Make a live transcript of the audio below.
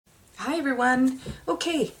Hi everyone.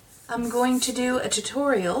 Okay, I'm going to do a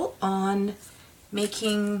tutorial on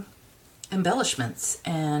making embellishments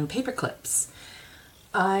and paper clips.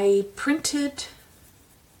 I printed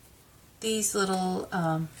these little,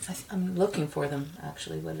 I'm looking for them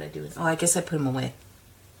actually. What did I do? Oh, I guess I put them away.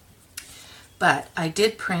 But I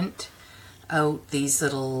did print out these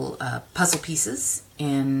little puzzle pieces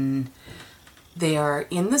they are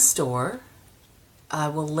in the store. I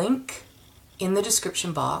will link in the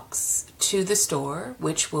description box to the store,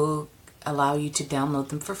 which will allow you to download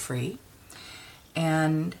them for free.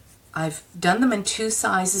 And I've done them in 2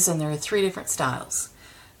 sizes, and there are 3 different styles.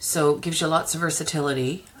 So it gives you lots of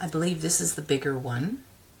versatility. I believe this is the bigger one,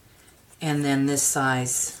 and then this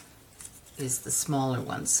size is the smaller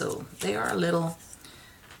one. So they are a little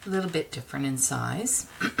bit different in size.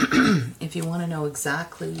 If you want to know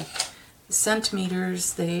exactly the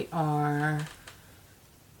centimeters, they are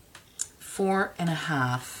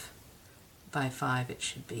 4.5 by 5 it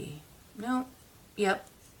should be. No, yep,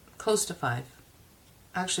 close to 5.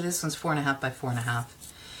 Actually, this one's 4.5 by 4.5.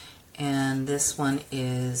 And this one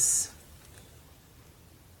is,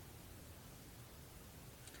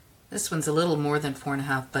 this one's a little more than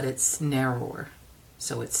 4.5, but it's narrower.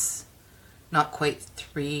 So it's not quite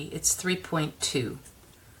 3, it's 3.2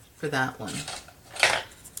 for that one.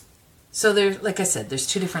 So there's, like I said, there's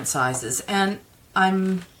 2 different sizes, and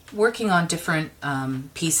I'm working on different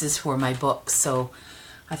pieces for my book, so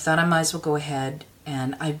I thought I might as well go ahead,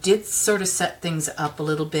 and I did sort of set things up a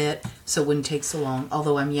little bit so it wouldn't take so long,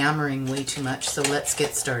 although I'm yammering way too much, so let's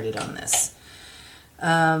get started on this.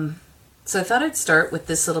 So I thought I'd start with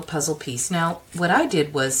this little puzzle piece. Now, what I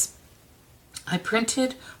did was I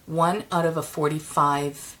printed one out of a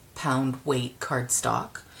 45-pound weight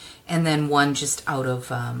cardstock, and then one just out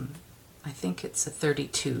of, I think it's a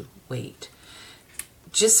 32 weight,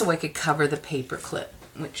 just so I could cover the paper clip,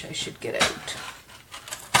 which I should get out.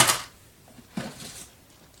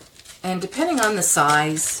 And depending on the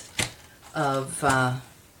size of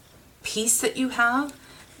piece that you have,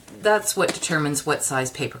 that's what determines what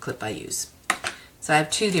size paper clip I use. So I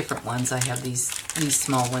have 2 different ones. I have these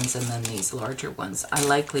small ones and then these larger ones. I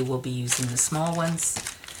likely will be using the small ones.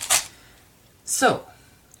 So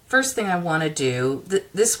first thing I want to do,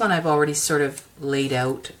 this one I've already sort of laid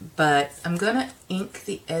out, but I'm going to ink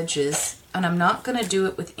the edges, and I'm not going to do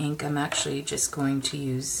it with ink. I'm actually just going to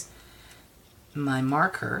use my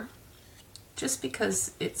marker, just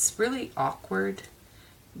because it's really awkward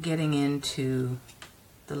getting into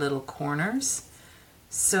the little corners.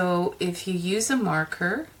 So if you use a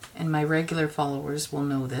marker, and my regular followers will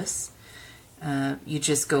know this, you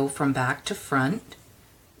just go from back to front,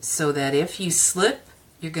 so that if you slip,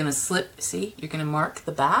 you're going to slip, see, you're going to mark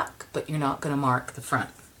the back, but you're not going to mark the front.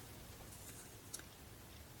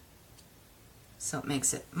 So it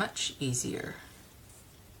makes it much easier.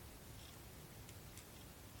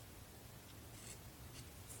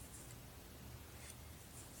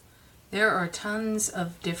 There are tons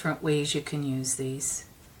of different ways you can use these.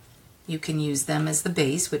 You can use them as the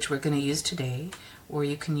base, which we're going to use today, or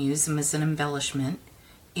you can use them as an embellishment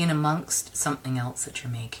in amongst something else that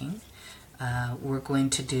you're making. We're going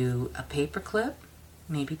to do a paper clip,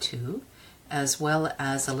 maybe 2, as well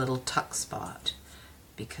as a little tuck spot,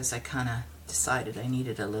 because I kind of decided I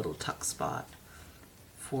needed a little tuck spot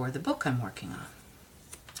for the book I'm working on.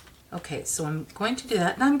 Okay, so I'm going to do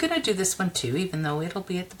that, and I'm going to do this one too, even though it'll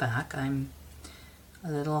be at the back. I'm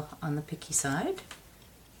a little on the picky side.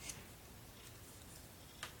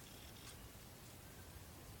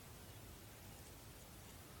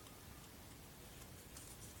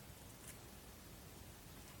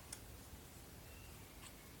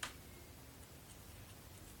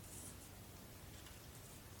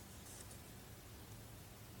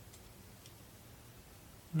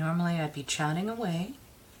 Normally I'd be chatting away,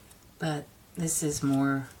 but this is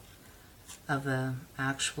more of an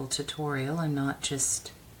actual tutorial and not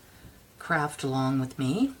just craft along with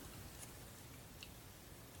me.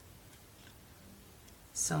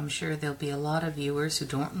 So I'm sure there'll be a lot of viewers who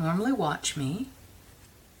don't normally watch me.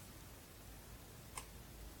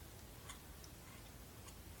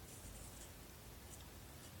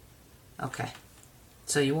 Okay,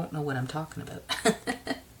 so you won't know what I'm talking about.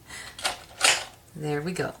 There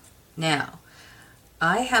we go. Now,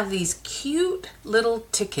 I have these cute little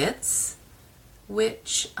tickets,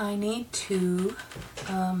 which I need to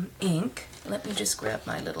ink. Let me just grab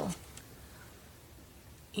my little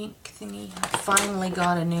ink thingy. I finally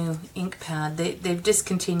got a new ink pad. They've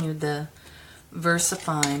discontinued the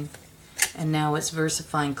VersaFine, and now it's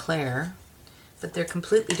VersaFine Clair, but they're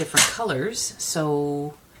completely different colors,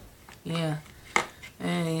 so yeah.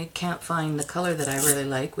 I can't find the color that I really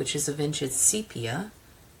like, which is a vintage sepia.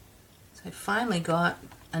 So I finally got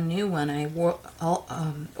a new one. I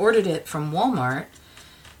ordered it from Walmart.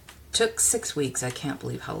 Took 6 weeks. I can't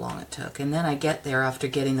believe how long it took. And then I get there after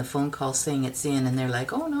getting the phone call saying it's in, and they're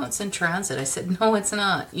like, oh no, it's in transit. I said, no, it's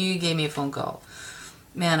not. You gave me a phone call.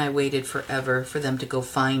 Man, I waited forever for them to go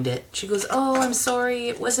find it. She goes, oh, I'm sorry,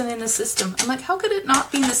 it wasn't in the system. I'm like, how could it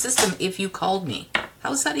not be in the system if you called me?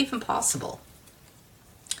 How is that even possible?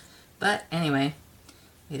 But anyway,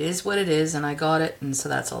 it is what it is, and I got it, and so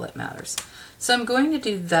that's all that matters. So I'm going to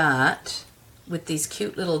do that with these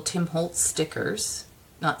cute little Tim Holtz stickers.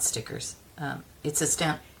 Not stickers. It's a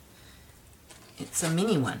stamp. It's a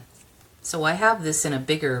mini one. So I have this in a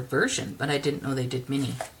bigger version, but I didn't know they did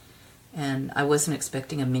mini. And I wasn't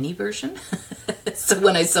expecting a mini version. So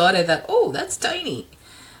when I saw it, I thought, oh, that's tiny.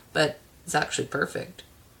 But it's actually perfect.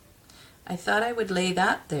 I thought I would lay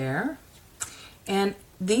that there. And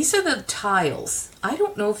these are the tiles. I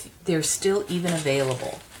don't know if they're still even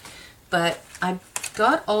available. But I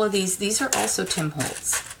got all of these. These are also Tim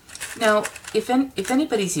Holtz. Now, if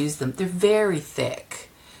anybody's used them, they're very thick.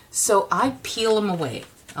 So I peel them away.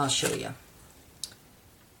 I'll show you.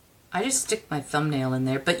 I just stick my thumbnail in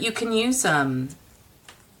there, but you can use a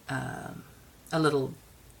little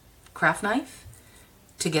craft knife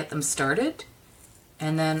to get them started,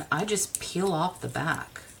 and then I just peel off the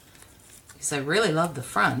back because I really love the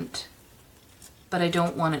front, but I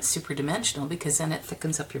don't want it super dimensional because then it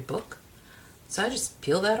thickens up your book. So I just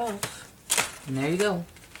peel that off, and there you go.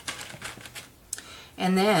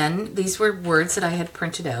 And then these were words that I had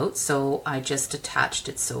printed out, so I just attached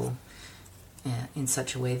it so in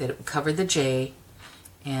such a way that it would cover the J,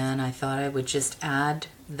 and I thought I would just add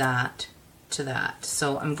that to that.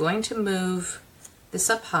 So I'm going to move this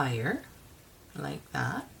up higher, like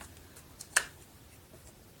that.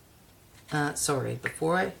 Sorry,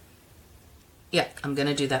 I'm going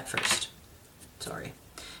to do that first. Sorry.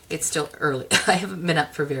 It's still early. I haven't been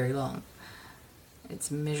up for very long.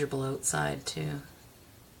 It's miserable outside too.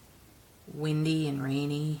 Windy and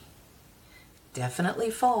rainy. Definitely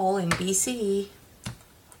fall in BC.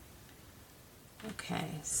 Okay,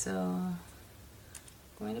 so I'm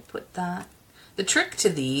going to put that. The trick to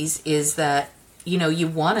these is that, you know, you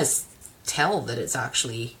want to tell that it's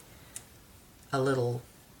actually a little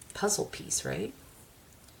puzzle piece, right?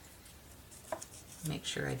 Make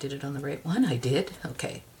sure I did it on the right one. I did.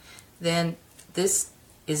 Okay. Then this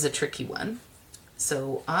is a tricky one.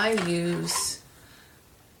 So I use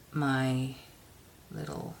my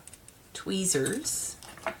little tweezers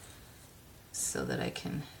so that I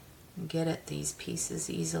can get at these pieces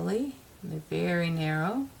easily. They're very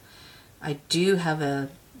narrow. I do have a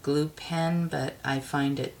glue pen, but I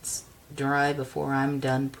find it's dry before I'm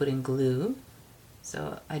done putting glue,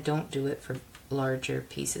 so I don't do it for larger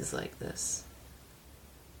pieces like this.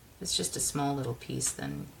 If it's just a small little piece,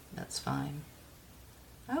 then that's fine.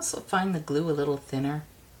 I also find the glue a little thinner.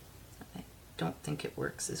 I don't think it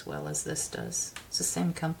works as well as this does. It's the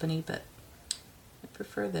same company, but I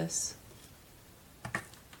prefer this.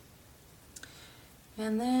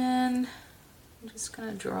 And then I'm just going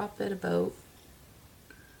to drop it about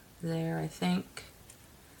there, I think.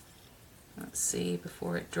 Let's see,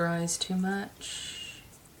 before it dries too much.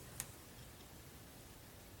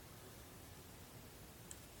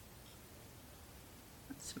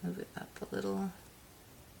 Let's move it up a little.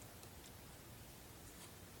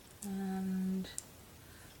 And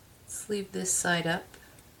let's leave this side up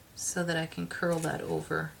so that I can curl that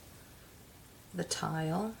over the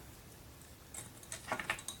tile.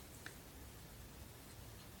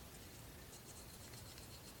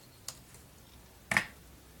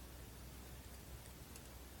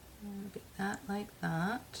 Get that like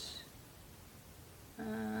that.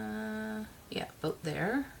 Yeah, about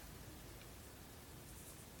there.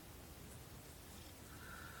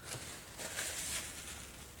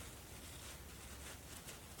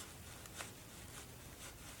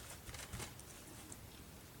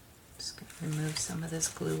 Just going to remove some of this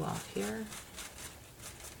glue off here.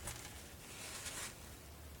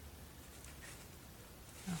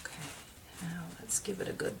 Okay, now let's give it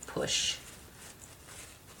a good push.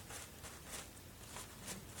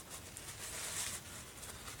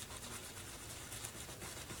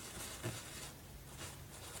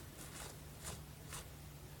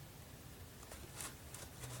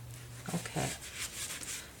 Okay,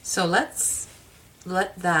 so let's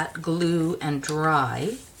let that glue and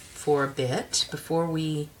dry for a bit before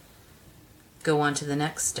we go on to the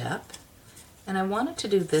next step. And I wanted to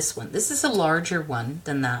do this one. This is a larger one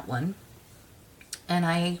than that one. And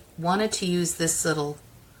I wanted to use this little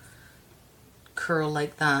curl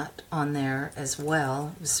like that on there as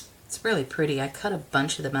well. It's really pretty. I cut a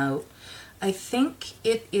bunch of them out. I think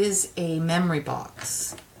it is a memory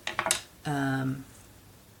box die.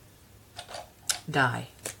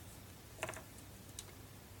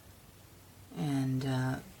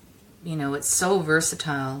 And, you know, it's so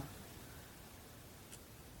versatile.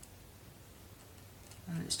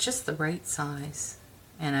 And it's just the right size.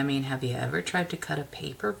 And I mean, have you ever tried to cut a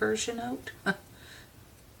paper version out?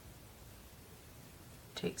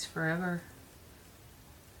 Takes forever.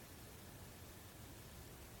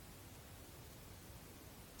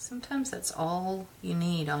 Sometimes that's all you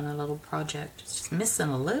need on a little project. It's just missing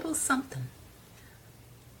a little something.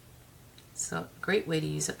 So, a great way to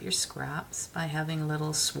use up your scraps by having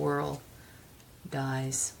little swirl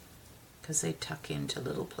dies, because they tuck into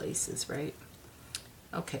little places, right?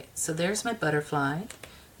 Okay, so there's my butterfly,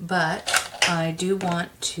 but I do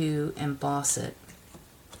want to emboss it.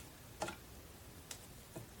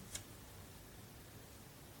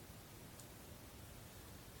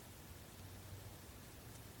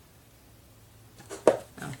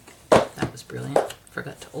 Oh, that was brilliant.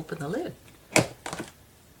 Forgot to open the lid. Okay,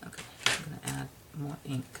 I'm going to add more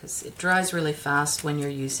ink because it dries really fast when you're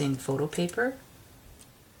using photo paper.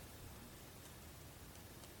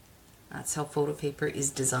 That's how photo paper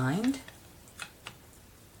is designed.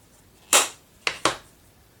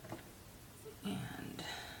 And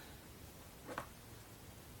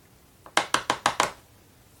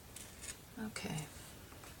okay.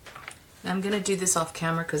 Now I'm going to do this off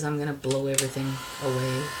camera because I'm going to blow everything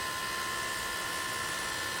away.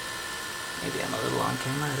 Maybe I'm a little on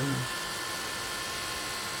camera, I don't know.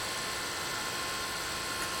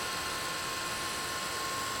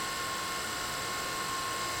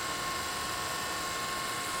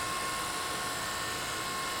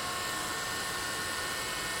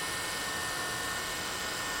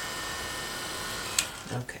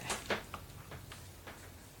 Okay.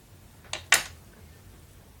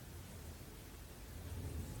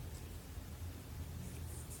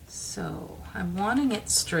 So I'm wanting it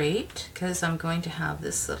straight because I'm going to have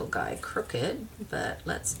this little guy crooked, but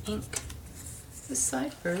let's ink this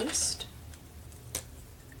side first.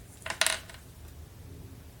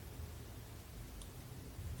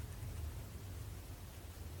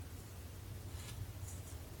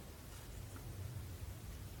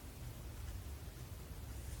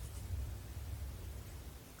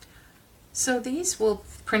 So these will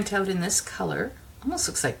print out in this color. Almost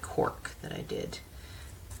looks like cork that I did.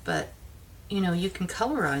 But, you know, you can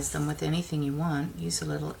colorize them with anything you want. Use a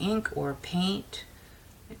little ink or paint.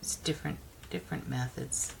 It's different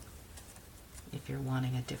methods if you're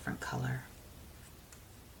wanting a different color.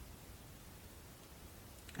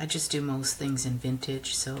 I just do most things in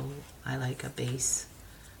vintage, so I like a base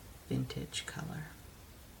vintage color.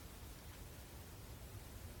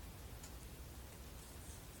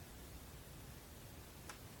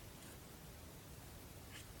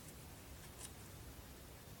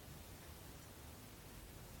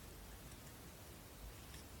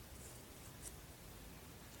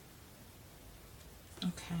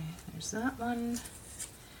 Okay, there's that one,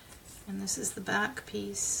 and this is the back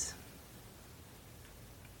piece.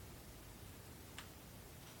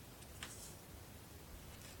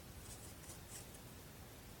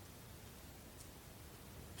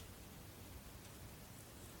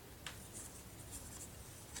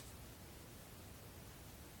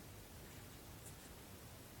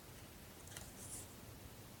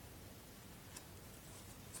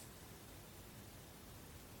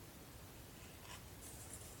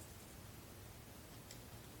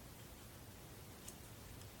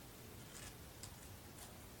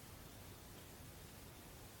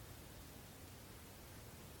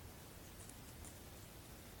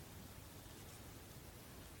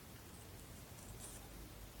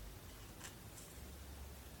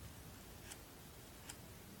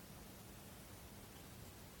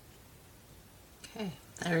 Okay,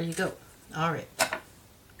 there you go. All right.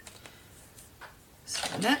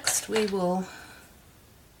 So next we will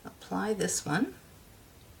apply this one.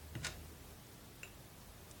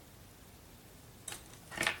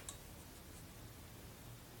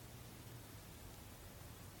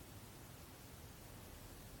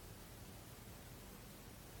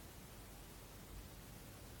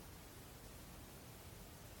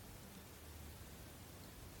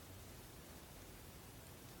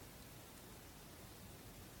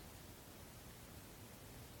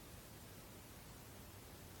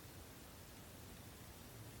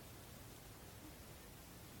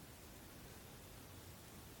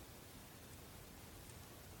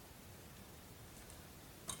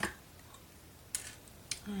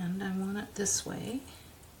 And I want it this way.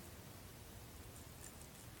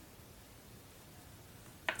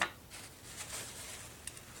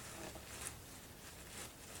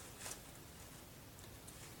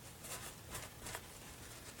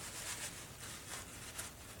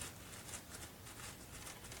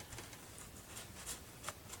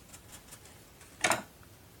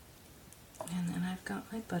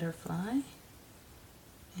 butterfly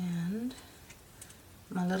and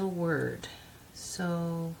my little word.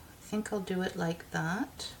 So I think I'll do it like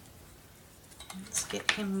that. Let's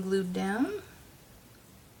get him glued down.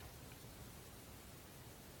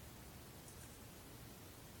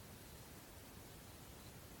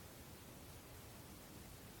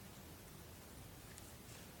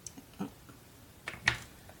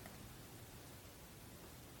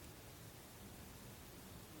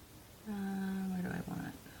 Where do I want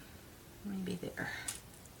it? Maybe there.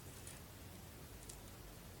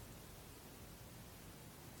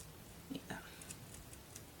 Yeah.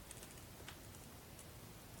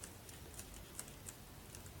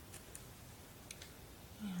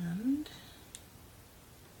 And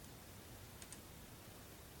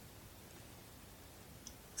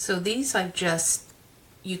so these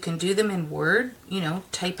you can do them in Word, you know,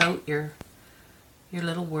 type out your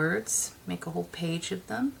little words, make a whole page of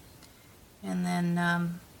them, and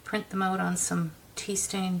then print them out on some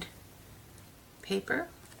tea-stained paper.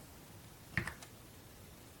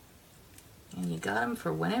 And you got them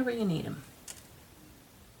for whenever you need them.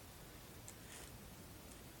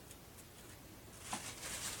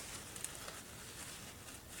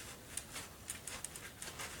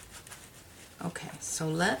 Okay, so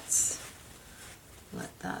let's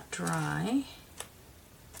let that dry.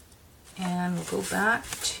 And we'll go back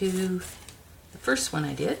to the first one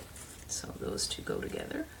I did. So those two go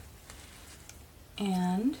together.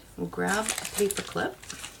 And we'll grab a paper clip.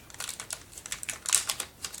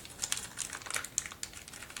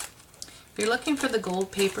 If you're looking for the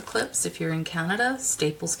gold paper clips, if you're in Canada,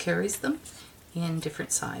 Staples carries them in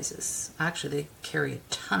different sizes. Actually, they carry a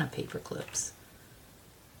ton of paper clips.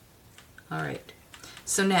 All right,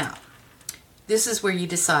 so now, this is where you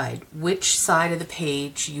decide which side of the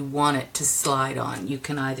page you want it to slide on. You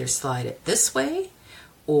can either slide it this way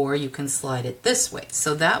or you can slide it this way.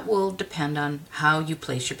 So that will depend on how you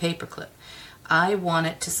place your paper clip. I want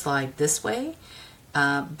it to slide this way,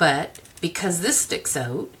 but because this sticks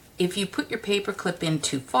out, if you put your paper clip in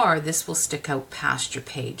too far, this will stick out past your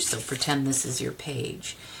page. So pretend this is your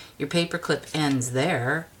page. Your paper clip ends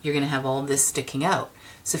there, you're going to have all this sticking out.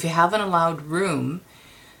 So if you haven't allowed room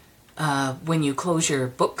when you close your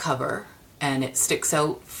book cover and it sticks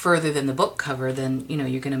out further than the book cover, then you know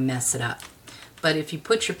you're going to mess it up. But if you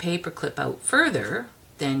put your paper clip out further,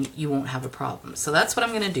 then you won't have a problem. So that's what I'm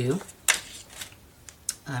going to do.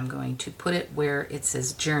 I'm going to put it where it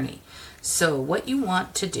says journey. So what you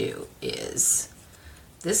want to do is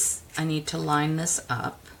this, I need to line this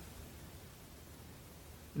up.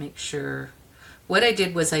 Make sure. What I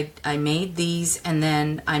did was I made these and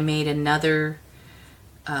then I made another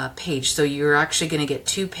page. So you're actually going to get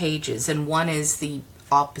two pages, and one is the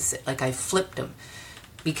opposite. Like I flipped them.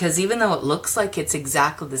 Because even though it looks like it's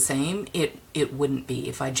exactly the same, it wouldn't be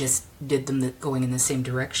if I just did them going in the same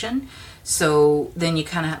direction. So then you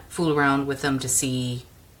kind of fool around with them to see,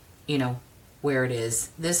 you know, where it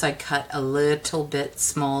is. This I cut a little bit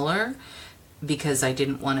smaller because I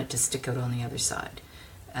didn't want it to stick out on the other side.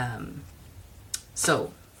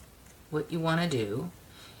 So what you want to do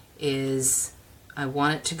is I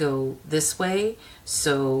want it to go this way,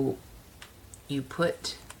 so you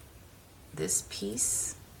put this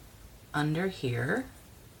piece under here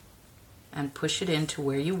and push it into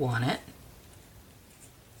where you want it,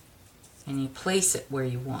 and you place it where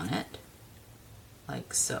you want it,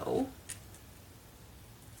 like so,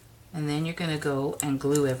 and then you're going to go and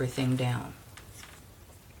glue everything down.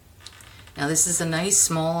 Now this is a nice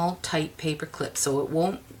small tight paper clip, so it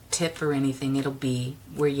won't tip or anything, it'll be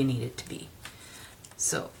where you need it to be.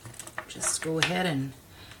 So just go ahead and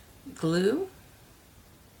glue.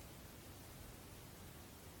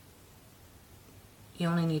 You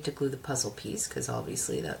only need to glue the puzzle piece because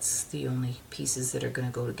obviously that's the only pieces that are going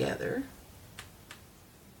to go together.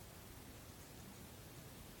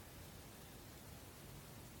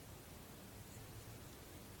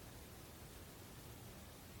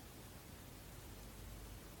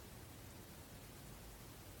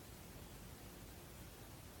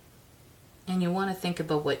 And you want to think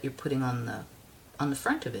about what you're putting on the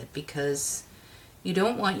front of it, because you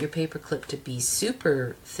don't want your paper clip to be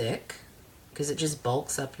super thick because it just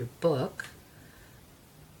bulks up your book,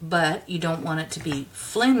 but you don't want it to be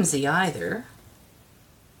flimsy either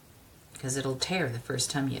because it'll tear the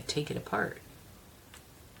first time you take it apart.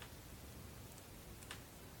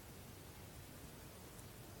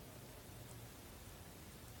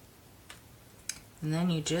 And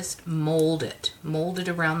then you just mold it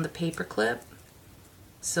around the paper clip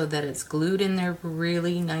so that it's glued in there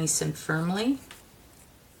really nice and firmly.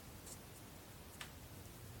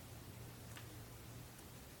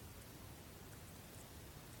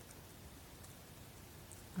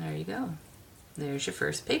 There you go. There's your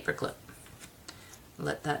first paper clip.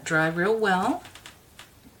 Let that dry real well.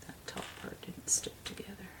 That top part didn't stick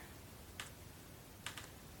together.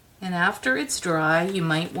 And after it's dry, you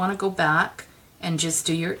might want to go back and just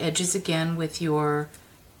do your edges again with your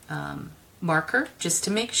marker, just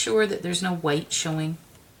to make sure that there's no white showing.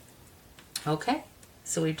 Okay,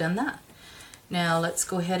 so we've done that. Now let's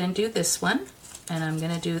go ahead and do this one, and I'm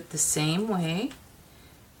going to do it the same way,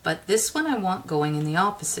 but this one I want going in the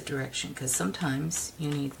opposite direction, because sometimes you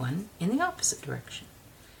need one in the opposite direction.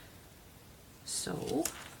 So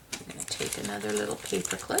I'm going to take another little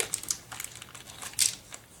paper clip,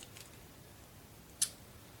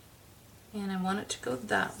 and I want it to go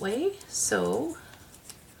that way, so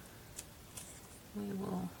we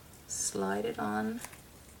will slide it on.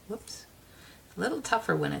 Whoops. A little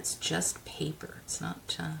tougher when it's just paper. It's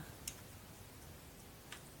not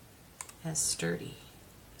as sturdy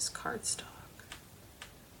as cardstock.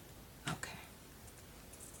 Okay.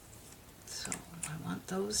 So I want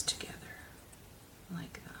those together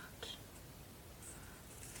like that.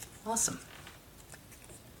 Awesome.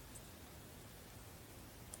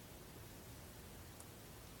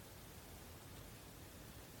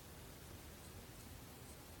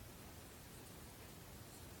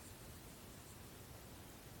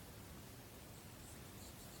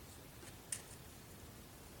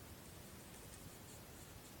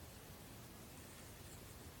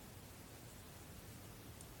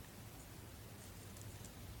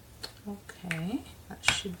 Okay, that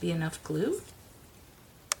should be enough glue.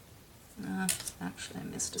 Actually, I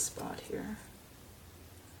missed a spot here.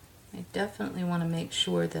 I definitely want to make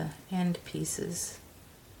sure the end pieces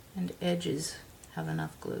and edges have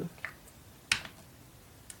enough glue.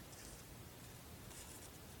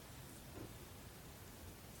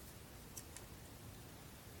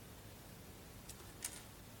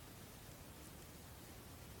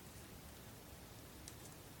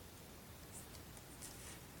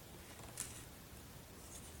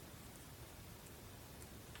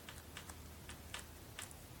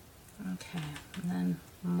 Okay, and then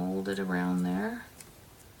mold it around there.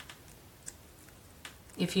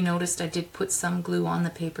 If you noticed, I did put some glue on the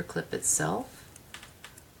paper clip itself.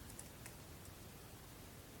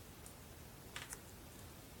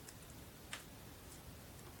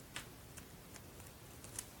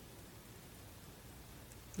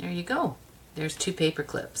 There you go. There's 2 paper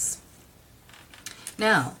clips.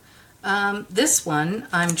 Now, this one,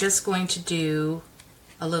 I'm just going to do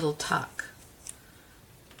a little tuck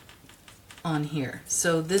on here.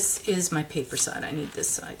 So this is my paper side. I need this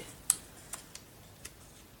side.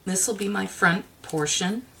 This will be my front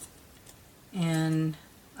portion, and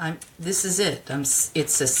this is it.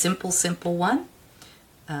 It's a simple one.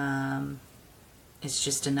 It's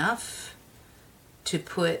just enough to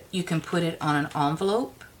put. You can put it on an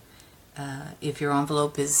envelope. If your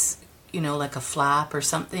envelope is, you know, like a flap or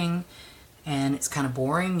something, and it's kind of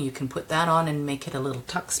boring, you can put that on and make it a little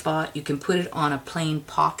tuck spot. You can put it on a plain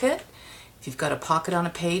pocket. If you've got a pocket on a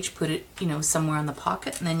page, put it, you know, somewhere on the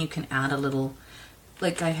pocket, and then you can add a little,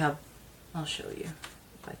 like I have, I'll show you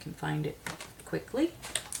if I can find it quickly.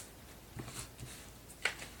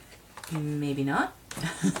 Maybe not.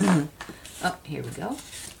 Oh, here we go.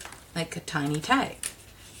 Like a tiny tag.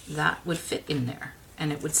 That would fit in there,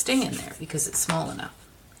 and it would stay in there because it's small enough.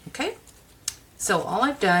 Okay? So all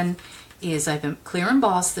I've done is I've clear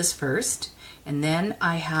embossed this first, and then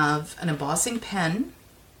I have an embossing pen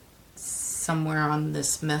somewhere on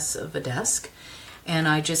this mess of a desk, and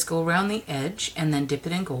I just go around the edge and then dip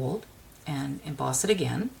it in gold and emboss it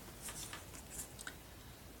again.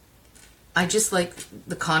 I just like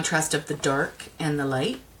the contrast of the dark and the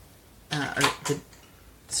light,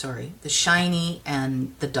 the shiny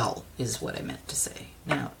and the dull is what I meant to say.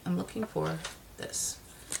 Now I'm looking for this.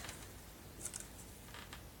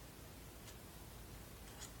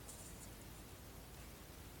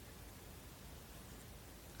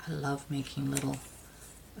 I love making little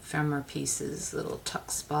ephemera pieces, little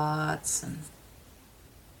tuck spots, and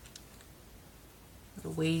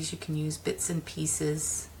little ways you can use bits and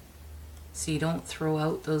pieces so you don't throw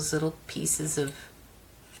out those little pieces of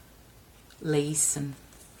lace and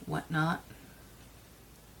whatnot.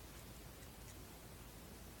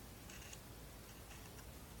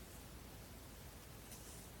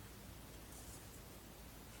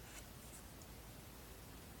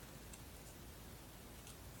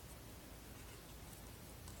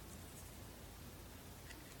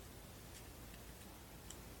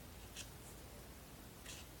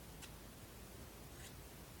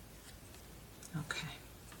 Okay.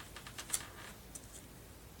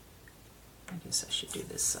 I guess I should do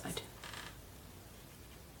this side.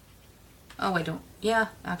 Oh, I don't. Yeah,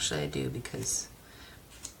 actually I do, because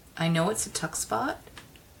I know it's a tuck spot,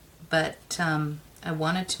 but I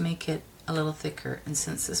wanted to make it a little thicker, and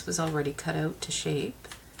since this was already cut out to shape,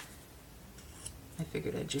 I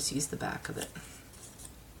figured I'd just use the back of it.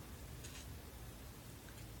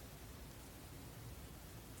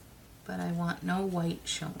 But I want no white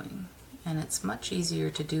showing, and it's much easier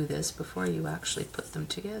to do this before you actually put them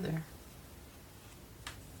together.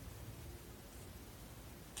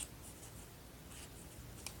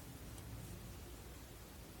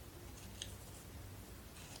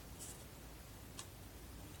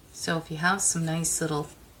 So if you have some nice little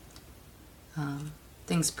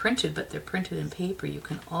things printed, but they're printed in paper, you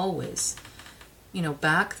can always, you know,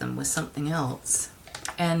 back them with something else.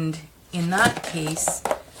 And in that case,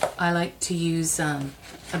 I like to use a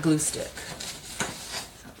glue stick.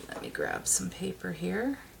 So let me grab some paper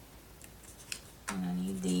here. And I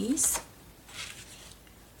need these.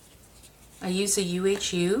 I use a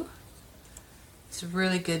UHU. It's a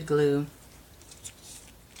really good glue.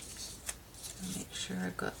 Make sure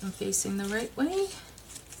I've got them facing the right way.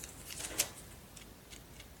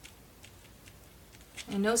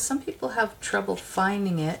 I know some people have trouble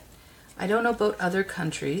finding it. I don't know about other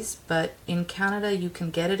countries, but in Canada you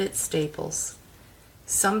can get it at Staples.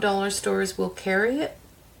 Some dollar stores will carry it.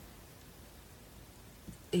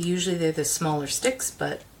 Usually they're the smaller sticks,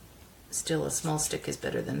 but still a small stick is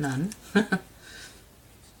better than none.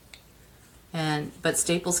 But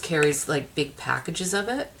Staples carries like big packages of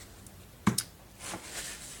it.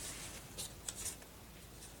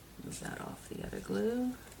 Move that off the other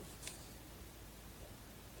glue.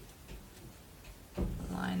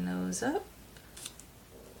 Line those up.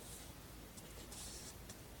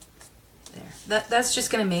 There. That's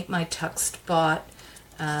just going to make my tuck spot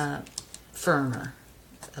firmer,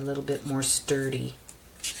 a little bit more sturdy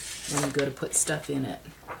when you go to put stuff in it.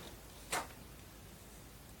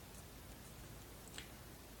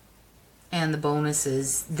 And the bonus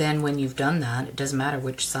is then when you've done that, it doesn't matter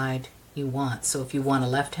which side you want. So if you want a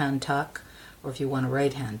left-hand tuck or if you want a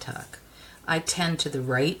right-hand tuck. I tend to the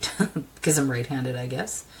right because I'm right-handed, I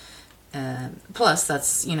guess. Plus,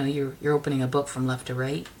 that's, you know, you're opening a book from left to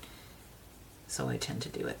right. So I tend to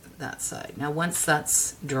do it that side. Now once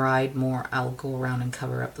that's dried more, I'll go around and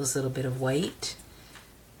cover up those little bit of white.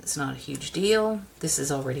 It's not a huge deal. This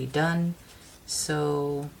is already done.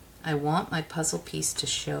 So I want my puzzle piece to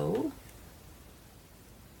show.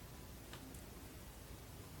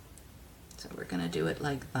 So we're going to do it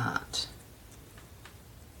like that.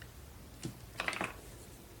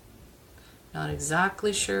 Not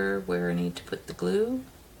exactly sure where I need to put the glue.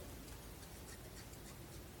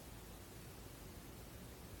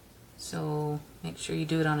 So make sure you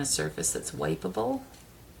do it on a surface that's wipeable.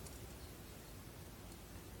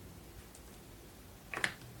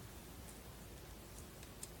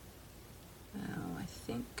 Now I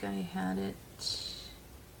think I had it.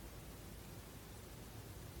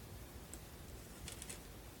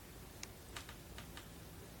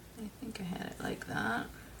 I think I had it like that.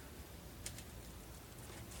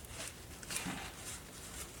 Okay.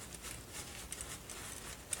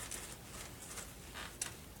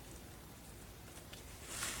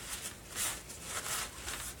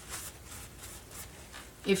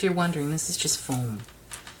 If you're wondering, this is just foam,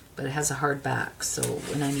 but it has a hard back, so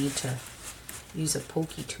when I need to use a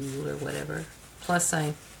pokey tool or whatever. Plus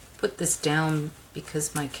I put this down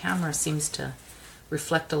because my camera seems to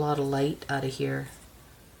reflect a lot of light out of here.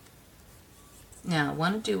 Now I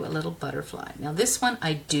want to do a little butterfly. Now this one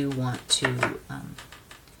I do want to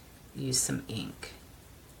use some ink.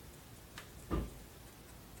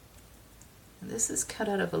 This is cut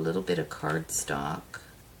out of a little bit of cardstock.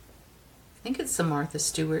 I think it's the Martha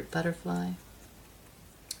Stewart butterfly.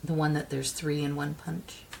 The one that there's 3 in 1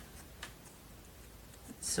 punch.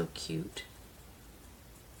 It's so cute.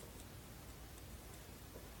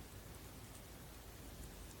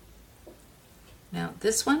 Now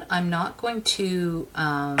this one I'm not going to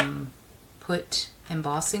put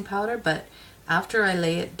embossing powder, but after I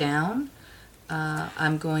lay it down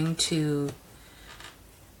I'm going to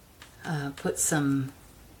put some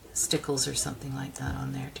stickles or something like that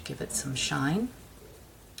on there to give it some shine.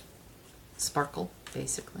 Sparkle,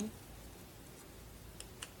 basically.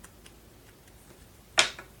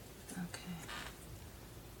 Okay,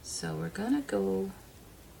 so we're gonna go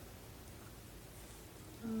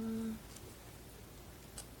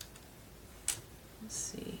let's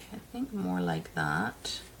see, I think more like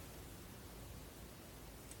that.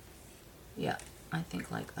 Yeah, I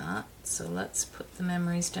think like that. So let's put the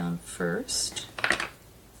memories down first.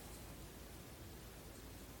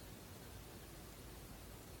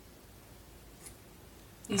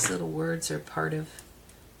 These little words are part of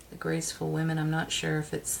the Graceful Women. I'm not sure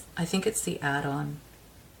if it's, I think it's the add-on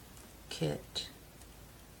kit.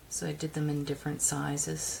 So I did them in different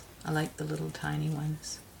sizes. I like the little tiny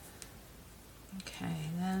ones. Okay,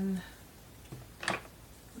 then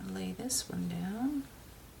I'll lay this one down.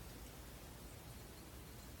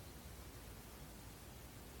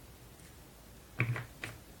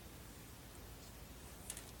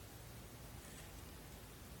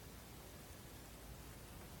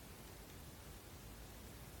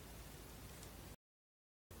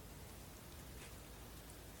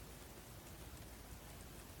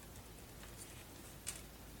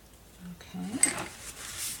 Okay,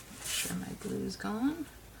 make sure my glue's gone.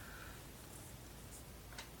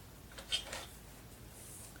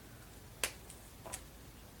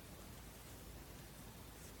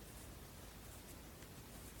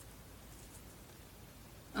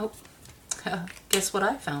 Oh, guess what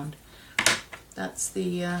I found? That's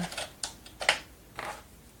the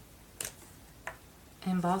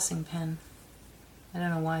embossing pen. I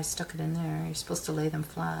don't know why I stuck it in there. You're supposed to lay them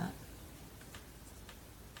flat.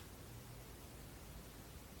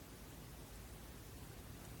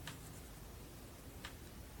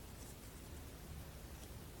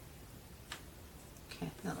 Okay,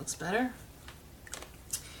 that looks better.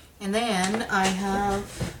 And then I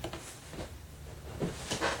have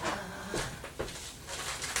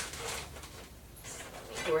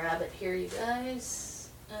grab it here, you guys.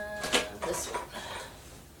 This one.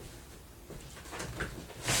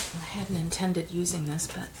 I hadn't intended using this,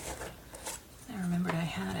 but I remembered I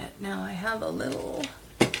had it. Now I have a little,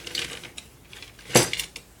 I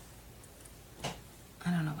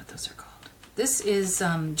don't know what those are called. This is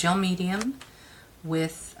gel medium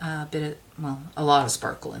with a bit of, well, a lot of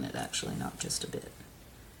sparkle in it actually, not just a bit.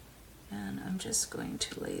 And I'm just going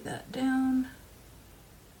to lay that down,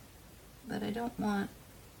 but I don't want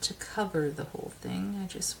to cover the whole thing. I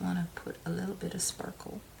just want to put a little bit of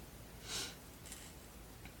sparkle.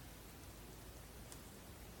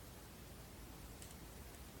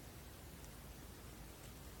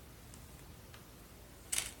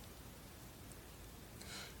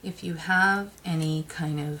 If you have any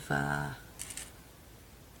kind of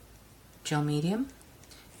gel medium,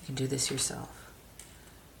 you can do this yourself.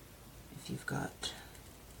 If you've got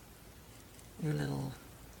your little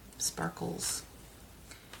sparkles,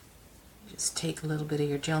 just take a little bit of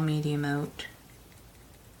your gel medium out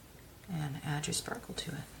and add your sparkle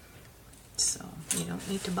to it. So you don't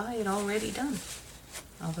need to buy it already done,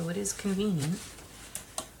 although it is convenient.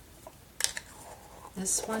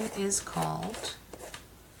 This one is called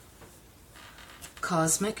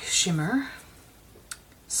Cosmic Shimmer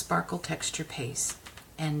Sparkle Texture Paste.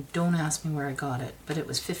 And don't ask me where I got it, but it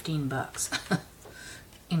was 15 bucks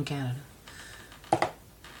in Canada.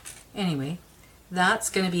 Anyway, that's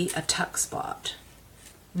going to be a tuck spot.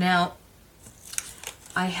 Now,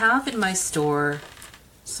 I have in my store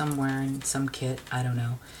somewhere in some kit, I don't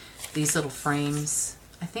know, these little frames.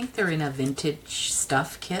 I think they're in a vintage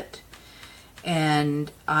stuff kit.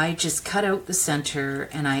 And I just cut out the center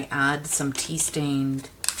and I add some tea-stained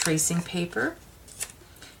tracing paper.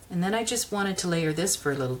 And then I just wanted to layer this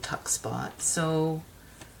for a little tuck spot. So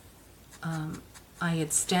I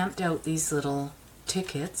had stamped out these little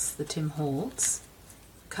tickets, the Tim Holtz,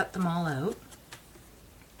 cut them all out.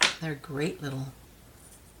 They're great little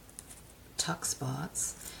tuck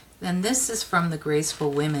spots. Then this is from the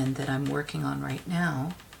Graceful Women that I'm working on right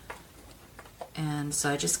now. And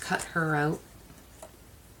so I just cut her out.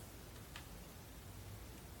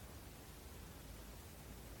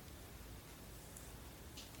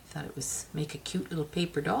 I thought it was make a cute little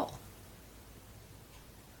paper doll.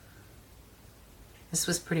 This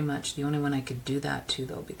was pretty much the only one I could do that to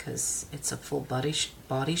though, because it's a full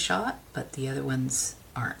body shot, but the other ones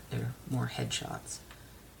aren't. They're more head shots.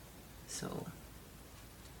 So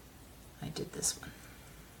I did this one.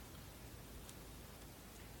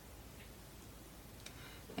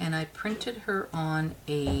 And I printed her on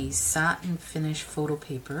a satin finish photo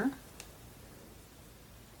paper.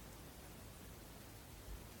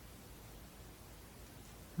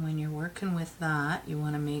 When you're working with that, you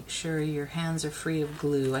want to make sure your hands are free of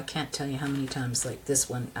glue. I can't tell you how many times, like this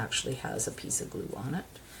one actually has a piece of glue on it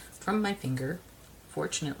from my finger.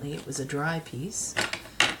 Fortunately, it was a dry piece.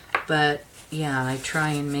 But yeah, I try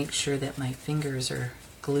and make sure that my fingers are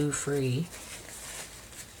glue free.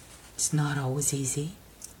 It's not always easy.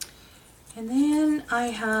 And then I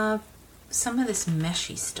have some of this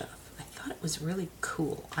meshy stuff. I thought it was really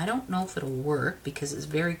cool. I don't know if it'll work because it's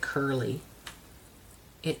very curly.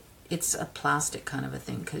 It's a plastic kind of a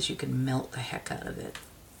thing because you can melt the heck out of it.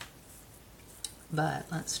 but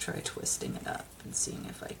let's try twisting it up and seeing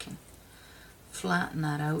if I can flatten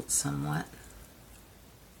that out somewhat.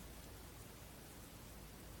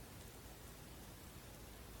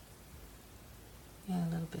 Yeah,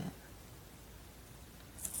 a little bit.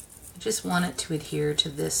 I just want it to adhere to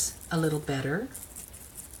this a little better.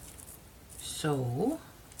 So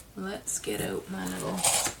let's get out my little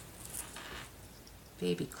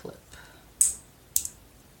baby clip.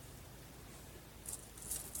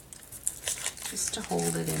 Just to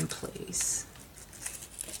hold it in place.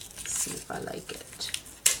 Let's see if I like it.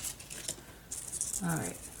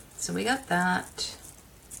 Alright, so we got that.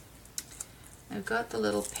 I've got the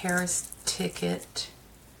little Paris ticket.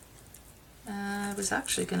 I was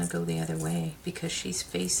actually going to go the other way because she's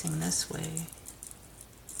facing this way.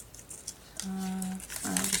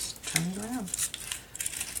 I'll just turn it around.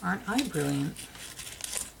 Aren't I brilliant?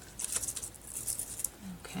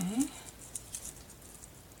 Okay.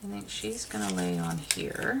 I think she's going to lay on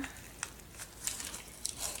here.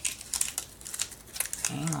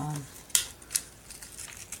 Hang on.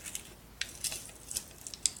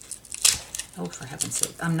 Oh, for heaven's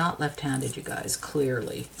sake. I'm not left-handed, you guys.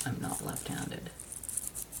 Clearly, I'm not left-handed.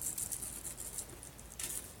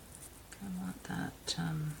 I want that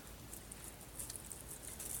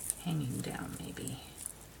hanging down, maybe.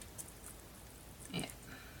 Yeah.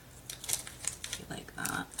 Like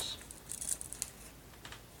that.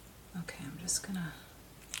 Okay, I'm just gonna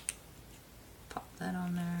pop that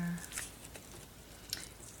on there.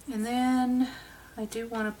 And then I do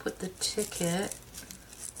want to put the ticket,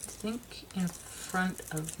 I think, in front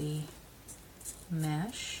of the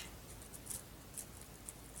mesh.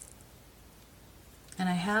 And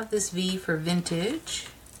I have this V for vintage.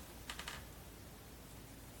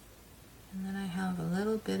 And then I have a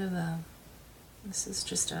little bit of a, this is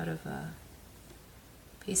just out of a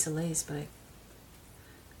piece of lace, but I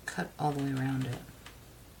cut all the way around it.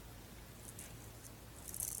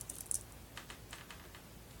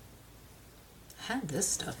 I had this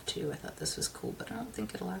stuff too. I thought this was cool, but I don't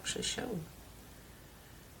think it'll actually show.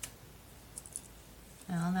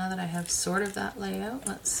 Well, now that I have sort of that layout,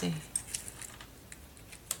 let's see.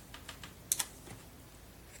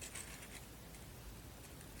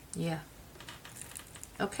 Yeah.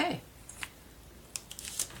 Okay.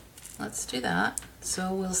 Let's do that.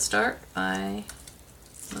 So we'll start by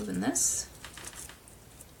moving this,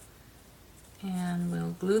 and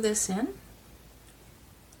we'll glue this in.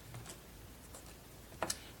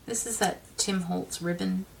 This is that Tim Holtz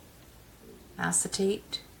ribbon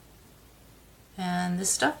acetate, and this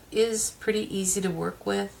stuff is pretty easy to work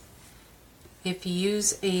with. If you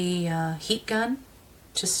use a heat gun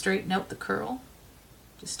to straighten out the curl,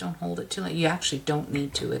 just don't hold it too late. You actually don't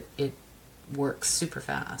need to. It works super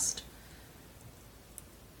fast.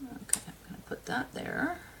 Okay, I'm going to put that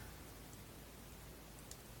there.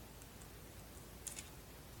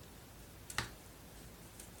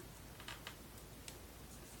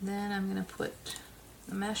 Then I'm going to put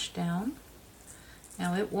the mesh down.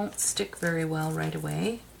 Now it won't stick very well right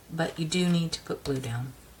away, but you do need to put glue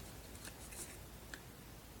down.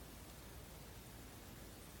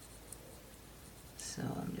 So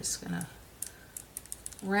I'm just going to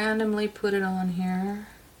randomly put it on here.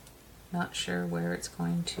 Not sure where it's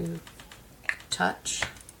going to touch.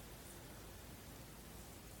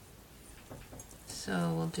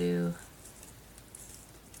 So we'll do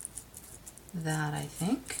that, I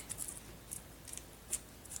think.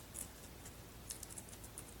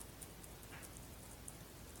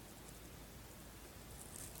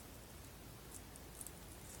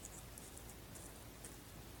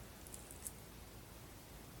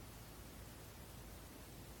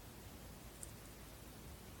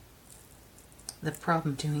 The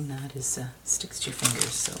problem doing that is sticks to your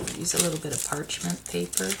fingers, so use a little bit of parchment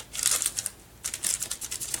paper.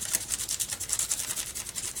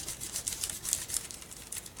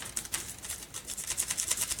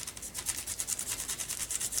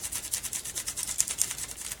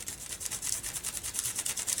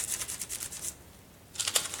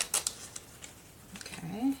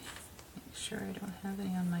 Okay, make sure I don't have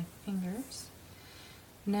any on my fingers.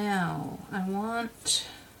 Now I want,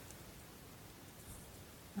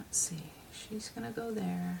 let's see, she's gonna go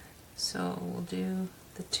there, so we'll do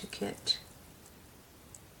the ticket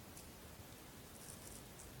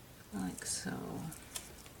like so.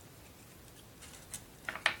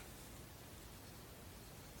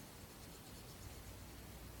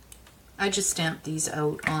 I just stamped these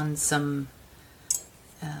out on some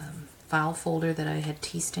file folder that I had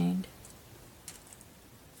tea stained.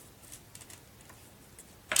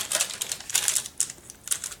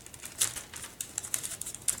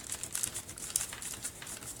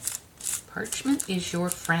 Parchment is your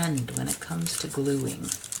friend when it comes to gluing.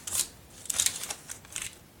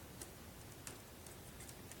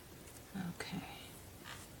 Okay.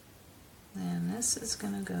 Then this is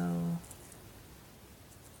going to go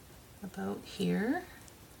about here.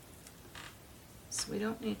 So we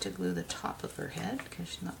don't need to glue the top of her head because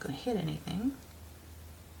she's not going to hit anything.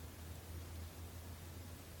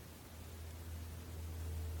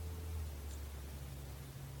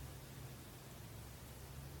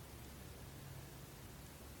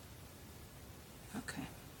 Okay.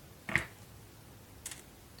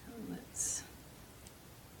 So let's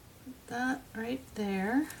put that right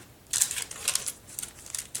there.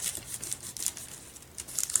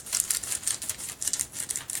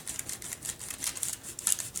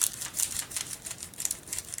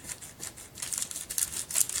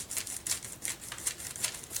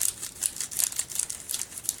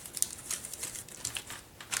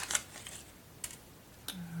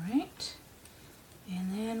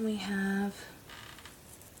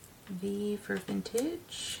 V for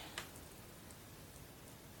vintage,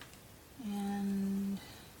 and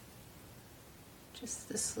just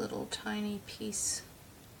this little tiny piece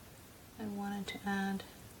I wanted to add.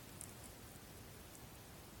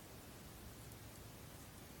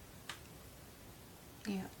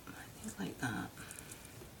 Yeah, I think like that.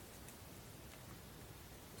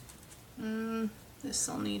 This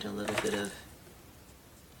will need a little bit of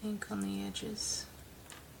ink on the edges.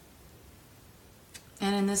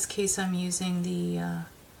 And in this case, I'm using the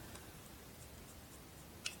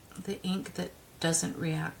ink that doesn't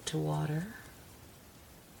react to water.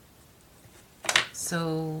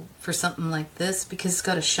 So for something like this, because it's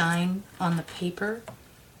got a shine on the paper,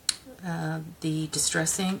 the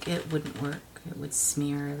distress ink, it wouldn't work. It would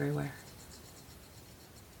smear everywhere.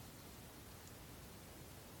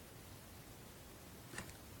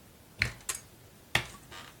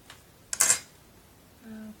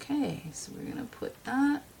 Okay, so we're going to put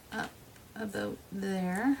that up about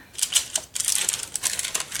there.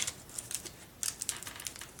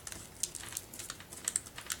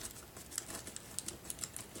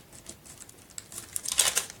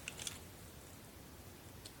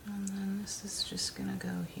 And then this is just going to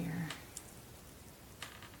go here.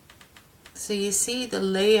 So you see the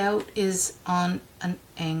layout is on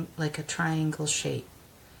like a triangle shape.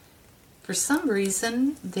 For some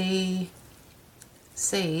reason they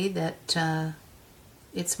say that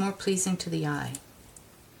it's more pleasing to the eye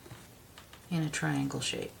in a triangle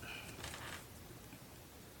shape.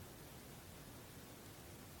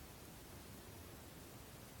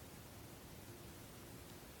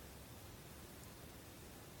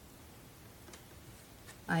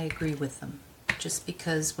 I agree with them. Just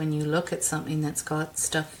because when you look at something that's got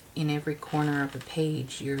stuff in every corner of a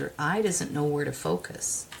page, your eye doesn't know where to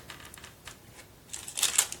focus.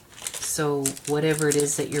 So whatever it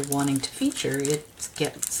is that you're wanting to feature, it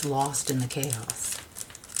gets lost in the chaos.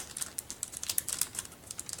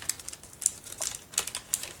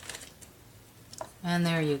 And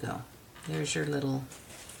there you go. There's your little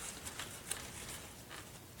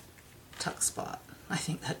tuck spot. I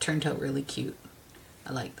think that turned out really cute.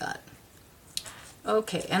 I like that.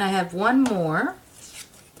 Okay, and I have one more.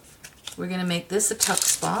 We're going to make this a tuck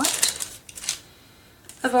spot.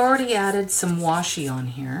 I've already added some washi on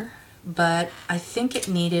here, but I think it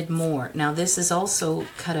needed more. Now this is also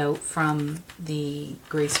cut out from the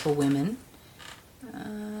Graceful Women.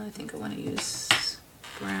 I think I want to use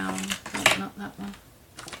brown. No, not that one.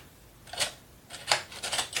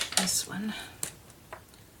 This one.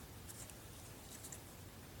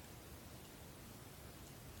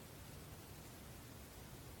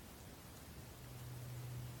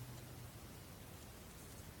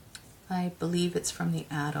 I believe it's from the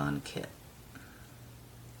add-on kit.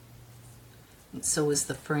 And so is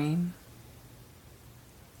the frame.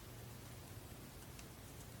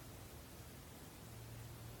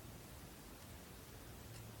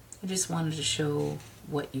 I just wanted to show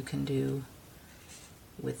what you can do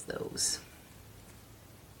with those.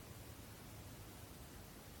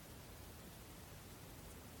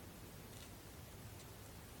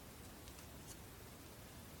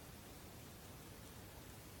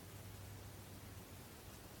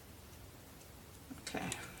 Okay.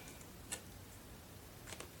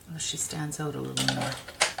 Oh, she stands out a little more.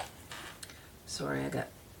 Sorry, I got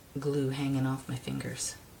glue hanging off my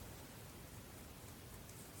fingers.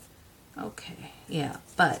 Okay, yeah,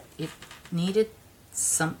 but it needed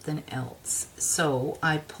something else. So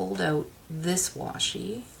I pulled out this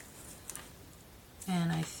washi,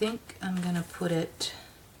 and I think I'm going to put it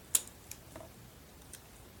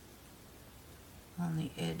on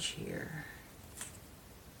the edge here.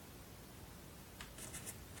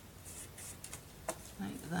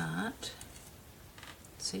 like that.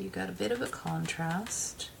 So you got a bit of a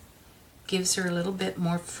contrast. Gives her a little bit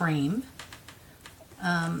more frame.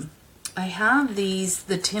 I have these,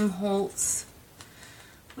 the Tim Holtz,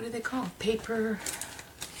 what are they called? Paper,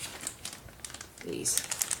 these,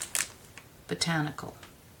 botanical.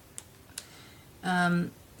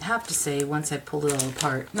 Have to say, once I pulled it all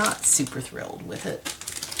apart, not super thrilled with it.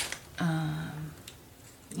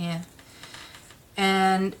 Yeah.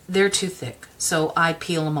 And they're too thick, so I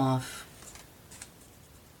peel them off.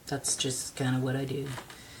 That's just kind of what I do.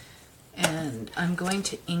 And I'm going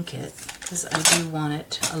to ink it because I do want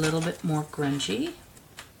it a little bit more grungy.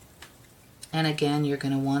 And again, you're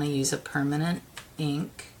going to want to use a permanent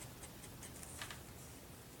ink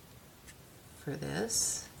for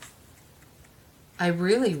this. I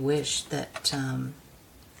really wish that,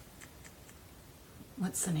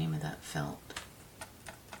 what's the name of that felt?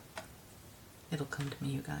 It'll come to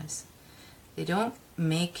me, you guys. They don't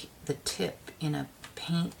make the tip in a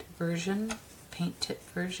paint tip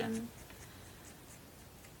version,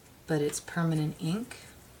 but it's permanent ink,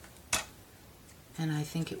 and I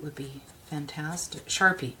think it would be fantastic.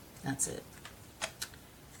 Sharpie, that's it.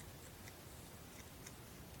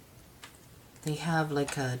 They have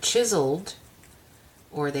like a chiseled,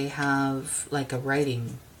 or they have like a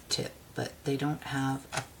writing tip, but they don't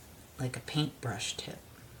have like a paintbrush tip,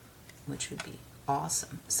 which would be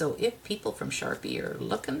awesome. So if people from Sharpie are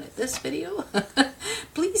looking at this video,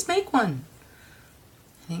 please make one.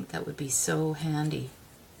 I think that would be so handy.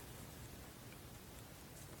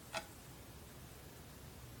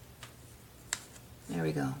 There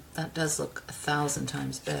we go. That does look 1,000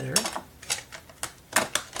 times better.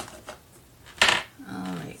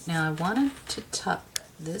 Alright, now I wanted to tuck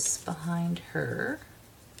this behind her,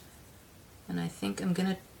 and I think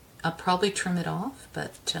I'll probably trim it off,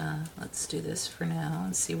 but let's do this for now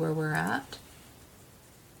and see where we're at.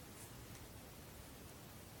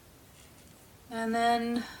 And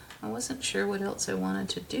then I wasn't sure what else I wanted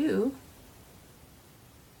to do.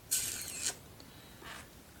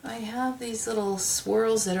 I have these little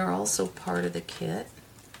swirls that are also part of the kit.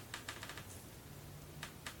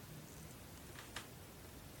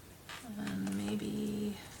 And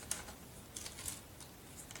maybe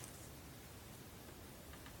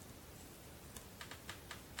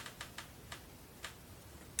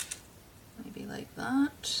like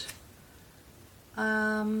that.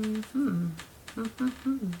 I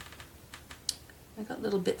got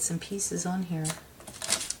little bits and pieces on here.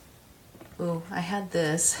 Oh, I had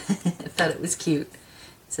this. I thought it was cute. It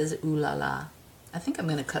says ooh la la. I think I'm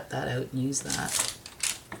going to cut that out and use that.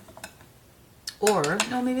 Or,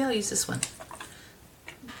 no, maybe I'll use this one.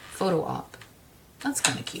 Photo op. That's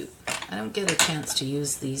kind of cute. I don't get a chance to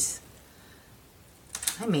use these.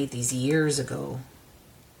 I made these years ago.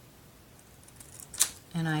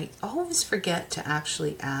 And I always forget to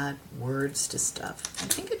actually add words to stuff. I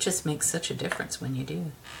think it just makes such a difference when you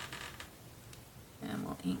do. And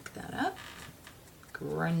we'll ink that up.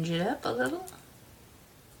 Grunge it up a little.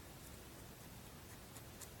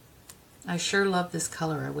 I sure love this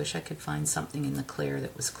color. I wish I could find something in the clear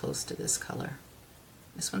that was close to this color.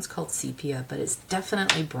 This one's called sepia, but it's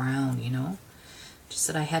definitely brown, you know? Just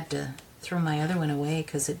that I had to throw my other one away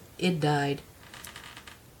because it died.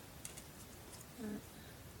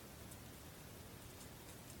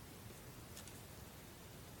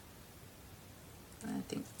 I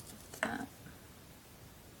think that.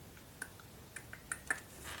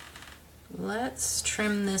 Let's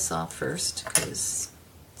trim this off first because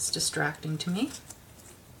it's distracting to me.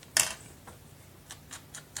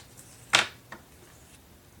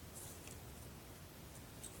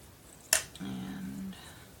 And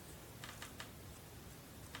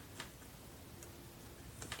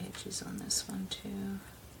the edges on this one too.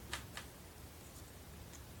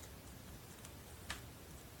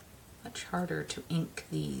 Much harder to ink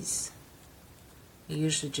these. I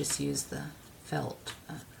usually just use the felt.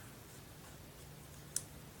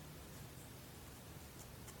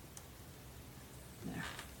 There.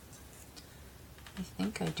 I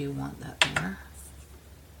think I do want that more.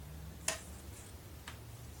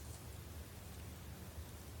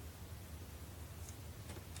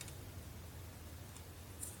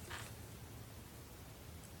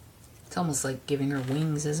 It's almost like giving her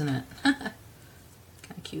wings, isn't it? Kind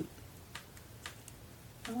of cute.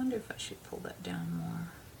 I wonder if I should pull that down more.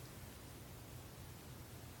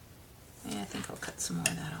 Yeah, I think I'll cut some more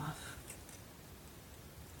of that off.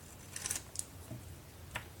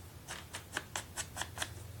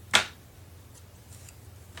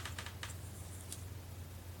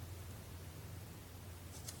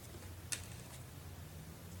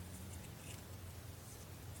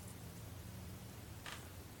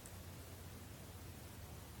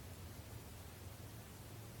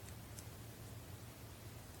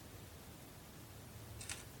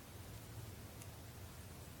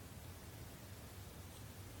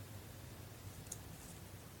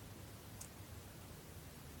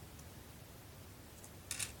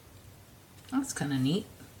 That's kind of neat.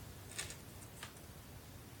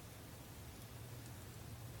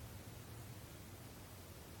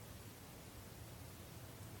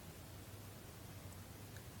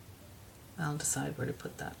 I'll decide where to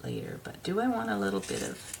put that later, but do I want a little bit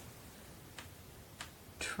of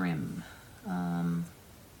trim? I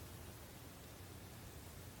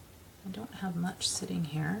don't have much sitting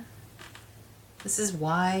here. This is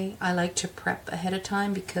why I like to prep ahead of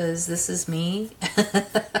time, because this is me.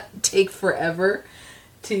 Take forever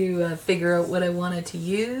to figure out what I wanted to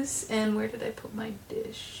use. And where did I put my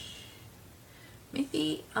dish?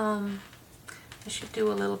 Maybe I should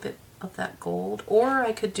do a little bit of that gold, or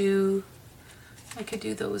I could do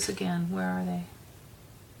those again. Where are they?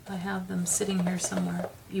 I have them sitting here somewhere.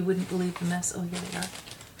 You wouldn't believe the mess. Oh, here they are.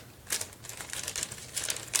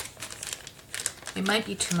 It might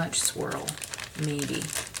be too much swirl, maybe.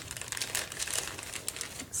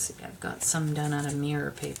 Let's see, I've got some done out of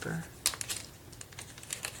mirror paper.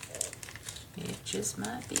 It just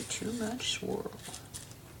might be too much swirl.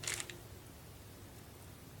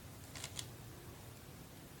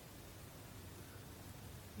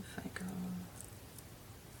 If I go...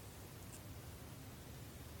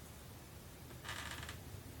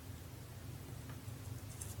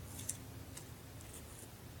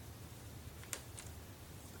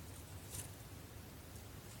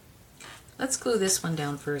 Let's glue this one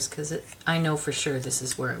down first, because I know for sure this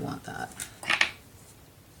is where I want that.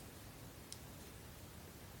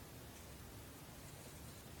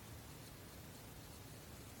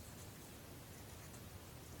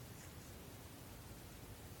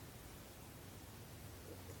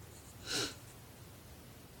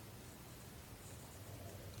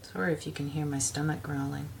 Sorry if you can hear my stomach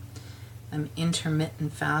growling. I'm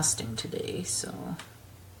intermittent fasting today, so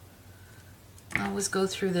I always go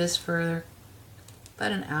through this for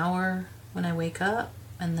about an hour when I wake up,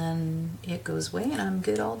 and then it goes away and I'm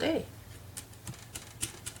good all day.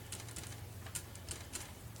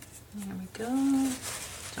 There we go.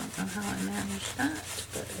 Don't know how I managed that,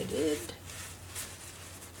 but I did.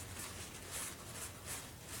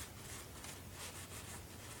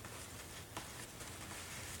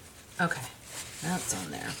 Okay, that's on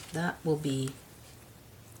there. That will be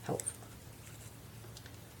helpful.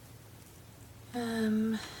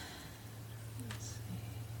 Let's see.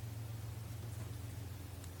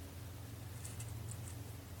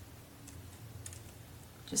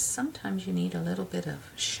 Just sometimes you need a little bit of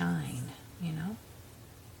shine, you know?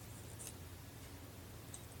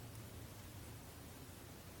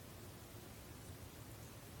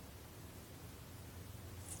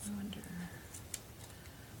 I wonder.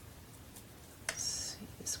 Let's see,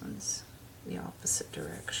 this one's the opposite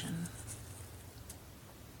direction.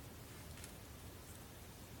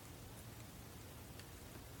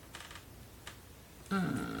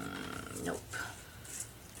 Nope.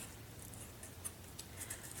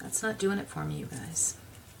 That's not doing it for me, you guys.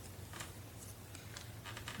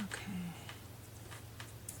 Okay.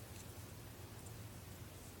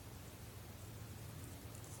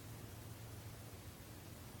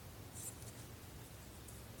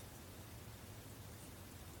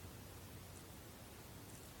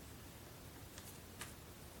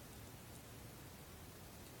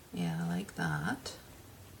 Yeah, I like that.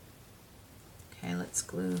 Okay, let's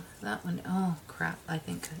glue that one. Oh, crap. I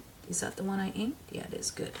think, is that the one I inked? Yeah, it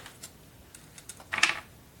is. Good.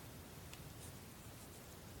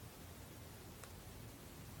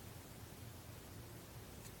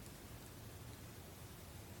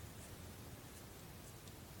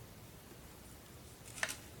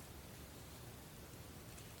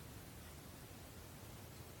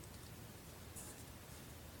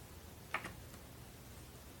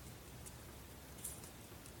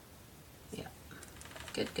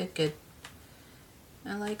 Good, good, good.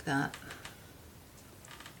 I like that.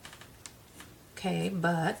 Okay,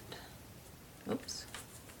 but, oops,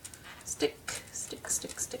 stick, stick,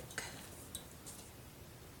 stick, stick.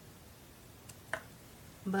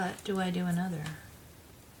 But do I do another?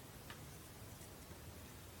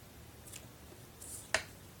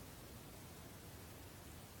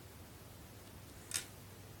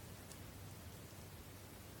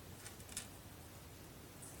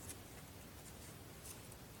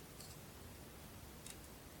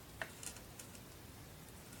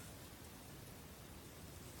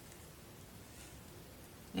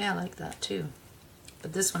 Yeah, I like that too.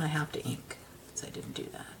 But this one I have to ink, because I didn't do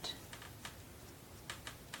that.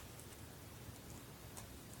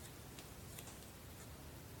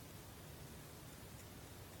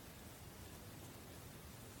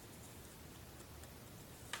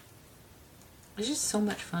 It's just so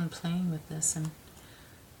much fun playing with this, and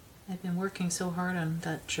I've been working so hard on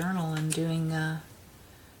that journal and doing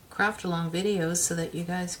craft along videos so that you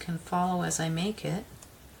guys can follow as I make it,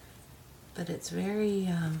 but it's very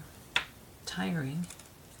tiring,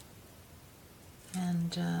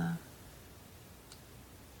 and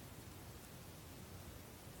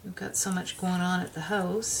we've got so much going on at the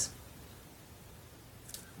house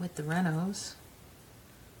with the renos.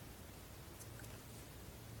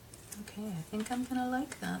 Okay, I think I'm gonna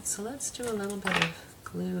like that, so let's do a little bit of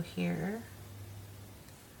glue here.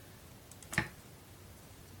 And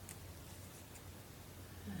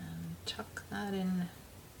tuck that in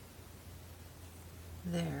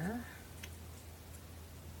there.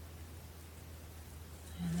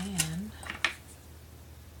 And then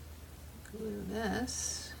glue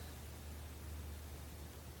this.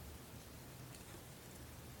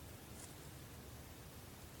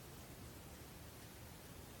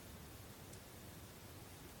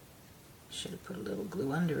 Should have put a little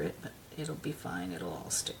glue under it, but it'll be fine. It'll all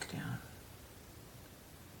stick down.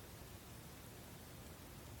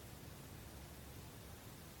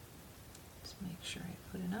 Just make sure I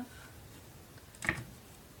put enough.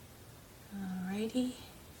 Alrighty.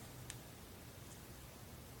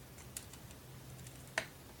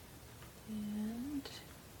 And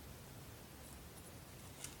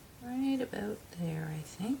right about there, I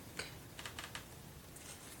think.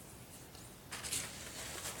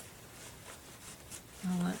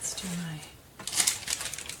 Well, let's do my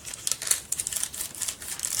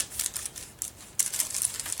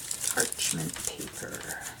parchment paper.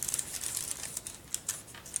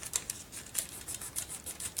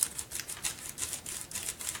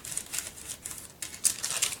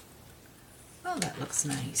 Oh, that looks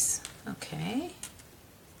nice. Okay.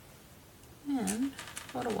 And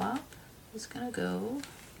photo op is gonna go.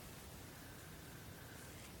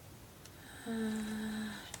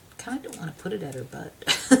 Kind of don't want to put it at her butt,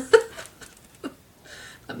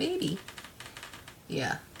 but maybe.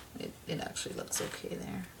 Yeah, it actually looks okay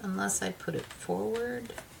there, unless I put it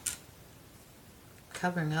forward,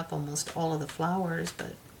 covering up almost all of the flowers,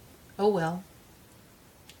 but oh well.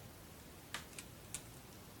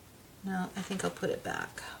 No, I think I'll put it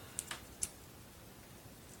back.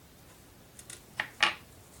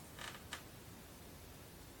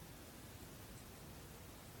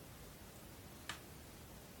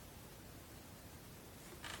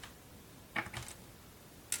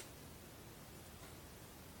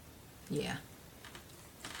 Yeah.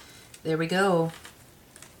 There we go.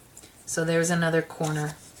 So there's another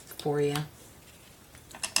corner for you.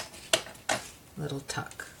 Little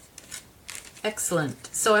tuck. Excellent.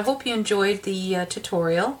 So I hope you enjoyed the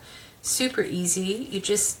tutorial. Super easy. You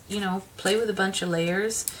just, play with a bunch of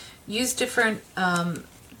layers. Use different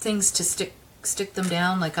things to stick them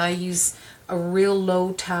down. Like I use a real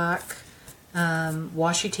low tack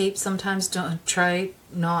washi tape. Sometimes don't try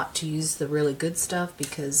not to use the really good stuff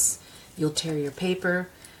because you'll tear your paper.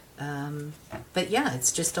 But yeah,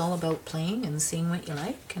 it's just all about playing and seeing what you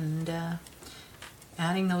like and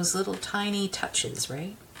adding those little tiny touches,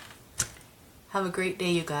 right? Have a great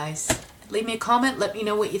day, you guys. Leave me a comment. Let me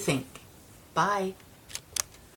know what you think. Bye.